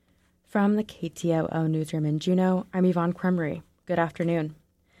From the KTOO newsroom in Juneau, I'm Yvonne Krumry. Good afternoon.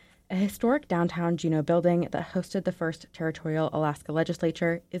 A historic downtown Juneau building that hosted the first territorial Alaska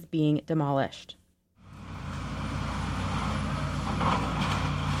legislature is being demolished.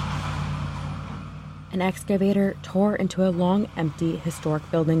 An excavator tore into a long, empty, historic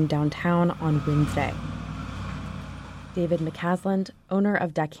building downtown on Wednesday. David McCasland, owner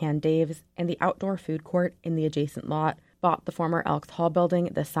of Deckhand Dave's and the outdoor food court in the adjacent lot, bought the former Elks Hall building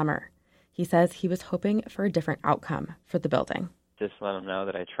this summer. He says he was hoping for a different outcome for the building. Just let them know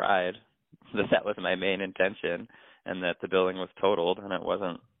that I tried, that was my main intention, and that the building was totaled and it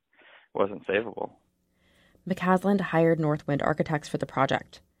wasn't savable. McCasland hired Northwind Architects for the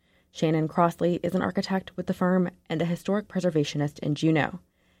project. Shannon Crossley is an architect with the firm and a historic preservationist in Juneau.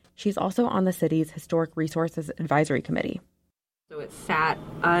 She's also on the city's Historic Resources Advisory Committee. So it sat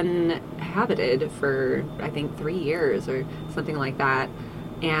uninhabited for, I think, 3 years or something like that.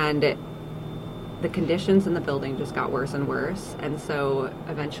 And the conditions in the building just got worse and worse. And so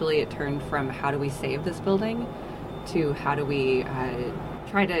eventually it turned from how do we save this building to how do we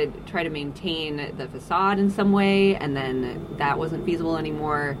try to maintain the facade in some way. And then that wasn't feasible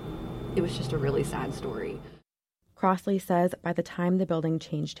anymore. It was just a really sad story. Crossley says by the time the building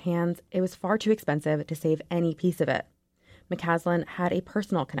changed hands, it was far too expensive to save any piece of it. McCasland had a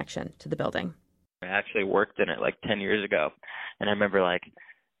personal connection to the building. I actually worked in it 10 years ago. And I remember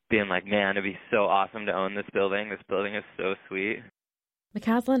being man, it'd be so awesome to own this building. This building is so sweet.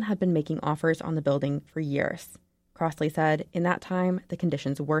 McCasland had been making offers on the building for years. Crossley said in that time, the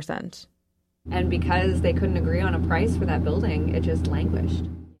conditions worsened. And because they couldn't agree on a price for that building, it just languished.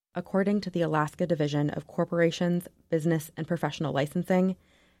 According to the Alaska Division of Corporations, Business, and Professional Licensing,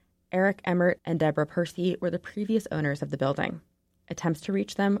 Eric Emmert and Deborah Percy were the previous owners of the building. Attempts to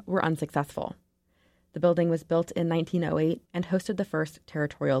reach them were unsuccessful. The building was built in 1908 and hosted the first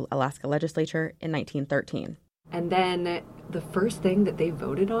territorial Alaska legislature in 1913. And then the first thing that they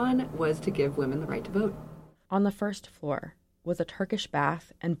voted on was to give women the right to vote. On the first floor was a Turkish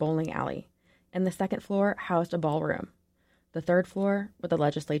bath and bowling alley, and the second floor housed a ballroom. The third floor, where the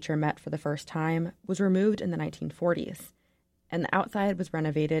legislature met for the first time, was removed in the 1940s, and the outside was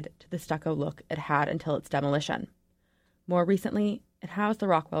renovated to the stucco look it had until its demolition. More recently, it housed the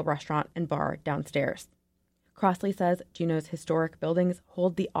Rockwell restaurant and bar downstairs. Crossley says Juneau's historic buildings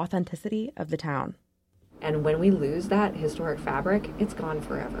hold the authenticity of the town. And when we lose that historic fabric, it's gone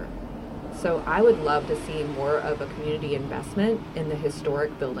forever. So I would love to see more of a community investment in the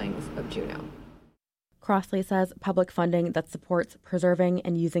historic buildings of Juneau. Crossley says public funding that supports preserving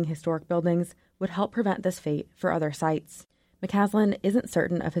and using historic buildings would help prevent this fate for other sites. McCasland isn't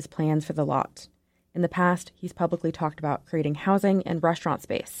certain of his plans for the lot. In the past, he's publicly talked about creating housing and restaurant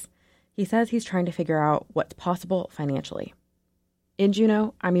space. He says he's trying to figure out what's possible financially. In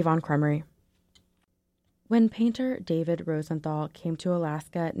Juneau, I'm Yvonne Krumry. When painter David Rosenthal came to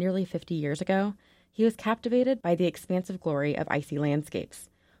Alaska nearly 50 years ago, he was captivated by the expansive glory of icy landscapes.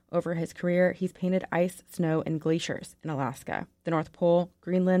 Over his career, he's painted ice, snow, and glaciers in Alaska, the North Pole,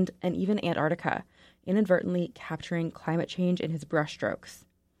 Greenland, and even Antarctica, inadvertently capturing climate change in his brushstrokes.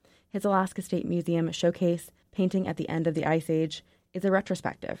 His Alaska State Museum showcase, Painting at the End of the Ice Age, is a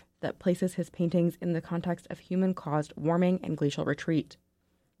retrospective that places his paintings in the context of human-caused warming and glacial retreat.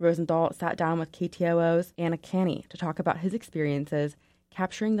 Rosenthal sat down with KTOO's Anna Canny to talk about his experiences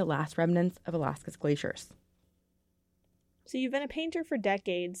capturing the last remnants of Alaska's glaciers. So you've been a painter for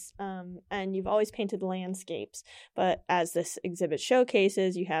decades, and you've always painted landscapes. But as this exhibit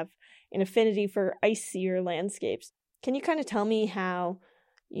showcases, you have an affinity for icier landscapes. Can you kind of tell me how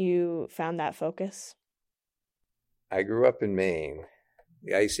you found that focus? I grew up in Maine.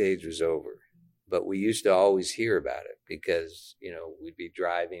 The Ice Age was over, but we used to always hear about it because, we'd be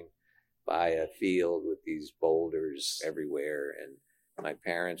driving by a field with these boulders everywhere, and my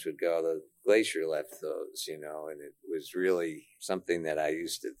parents would go, the glacier left those, and it was really something that I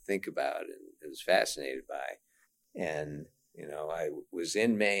used to think about and was fascinated by. And, I was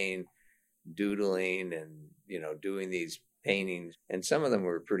in Maine doodling and, doing these paintings, and some of them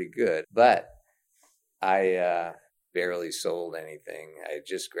were pretty good, but I barely sold anything. I had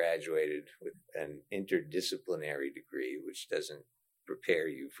just graduated with an interdisciplinary degree, which doesn't prepare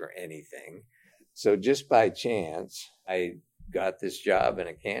you for anything. So just by chance, I got this job in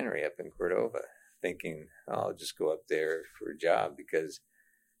a cannery up in Cordova, thinking, I'll just go up there for a job because,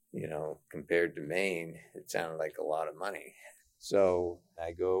 compared to Maine, it sounded like a lot of money. So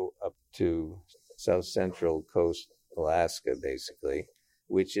I go up to South Central Coast, Alaska, basically,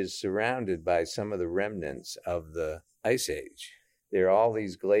 which is surrounded by some of the remnants of the Ice Age. There are all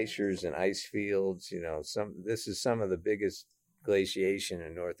these glaciers and ice fields, this is some of the biggest glaciation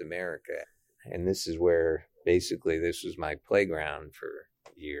in North America. And this is where basically this was my playground for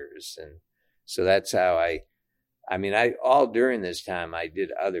years. And so that's how I all during this time I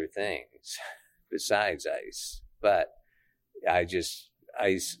did other things besides ice. But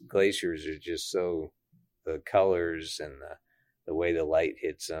glaciers are just so, the colors and the way the light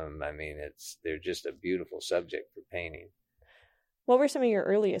hits them. I mean, they're just a beautiful subject for painting. What were some of your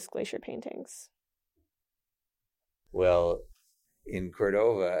earliest glacier paintings? Well, in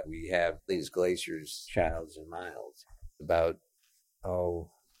Cordova, we have these glaciers, Childs and Miles, about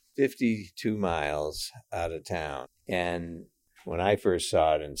 52 miles out of town. And when I first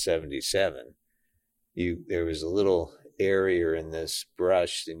saw it in 77, there was a little area in this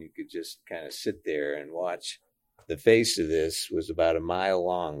brush, and you could just kind of sit there and watch. The face of this was about a mile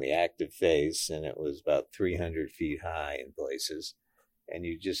long, the active face, and it was about 300 feet high in places. And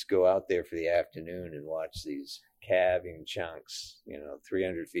you just go out there for the afternoon and watch these calving chunks,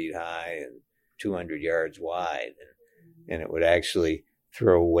 300 feet high and 200 yards wide. And it would actually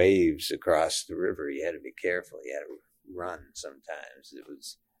throw waves across the river. You had to be careful. You had to run sometimes. It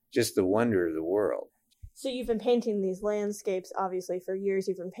was just the wonder of the world. So you've been painting these landscapes, obviously, for years.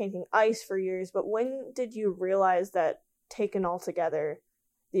 You've been painting ice for years. But when did you realize that, taken all together,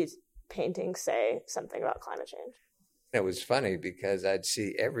 these paintings say something about climate change? It was funny because I'd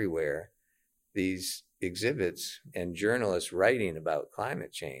see everywhere these exhibits and journalists writing about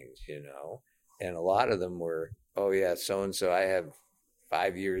climate change, and a lot of them were, oh yeah, so-and-so, I have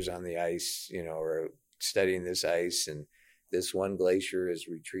 5 years on the ice, or studying this ice, and this one glacier has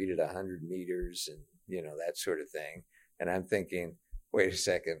retreated 100 meters and, that sort of thing. And I'm thinking, wait a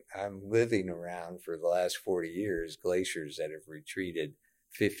second, I'm living around for the last 40 years, glaciers that have retreated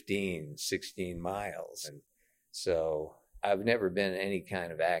 15, 16 miles. And so I've never been any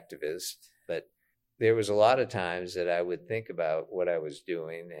kind of activist, but there was a lot of times that I would think about what I was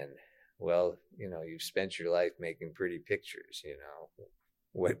doing and, well, you've spent your life making pretty pictures,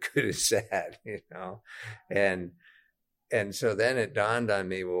 what good is that, And so then it dawned on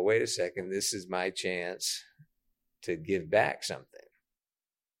me, well, wait a second, this is my chance to give back something.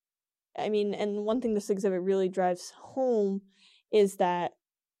 I mean, and one thing this exhibit really drives home is that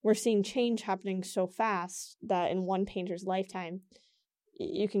we're seeing change happening so fast that in one painter's lifetime,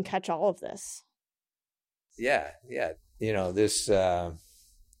 you can catch all of this. Yeah. This,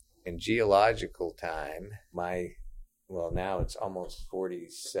 in geological time, now it's almost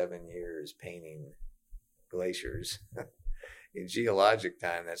 47 years painting glaciers. In geologic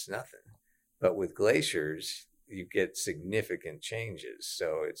time, that's nothing. But with glaciers, you get significant changes.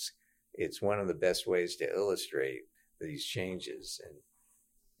 So it's one of the best ways to illustrate these changes. And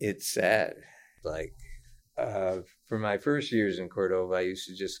it's sad. Like, for my first years in Cordova, I used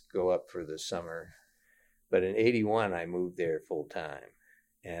to just go up for the summer. But in 81, I moved there full time.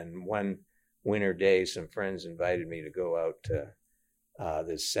 And one winter day, some friends invited me to go out to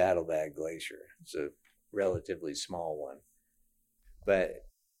this Saddlebag Glacier. It's a relatively small one. But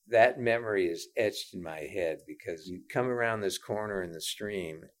that memory is etched in my head because you come around this corner in the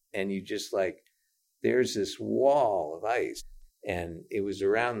stream and you just there's this wall of ice. And it was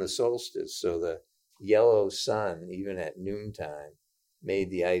around the solstice, so the yellow sun, even at noontime,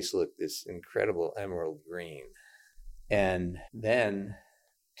 made the ice look this incredible emerald green. And then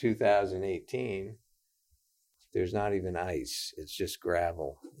 2018, there's not even ice. It's just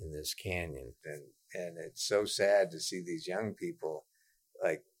gravel in this canyon. And it's so sad to see these young people,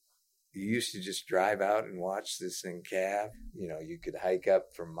 you used to just drive out and watch this thing calve. You could hike up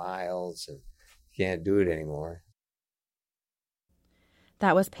for miles, and you can't do it anymore.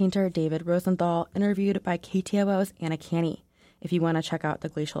 That was painter David Rosenthal, interviewed by KTOO's Anna Canny. If you want to check out the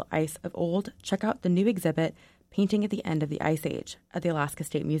glacial ice of old, check out the new exhibit, Painting at the End of the Ice Age, at the Alaska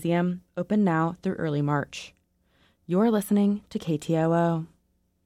State Museum, open now through early March. You're listening to KTOO.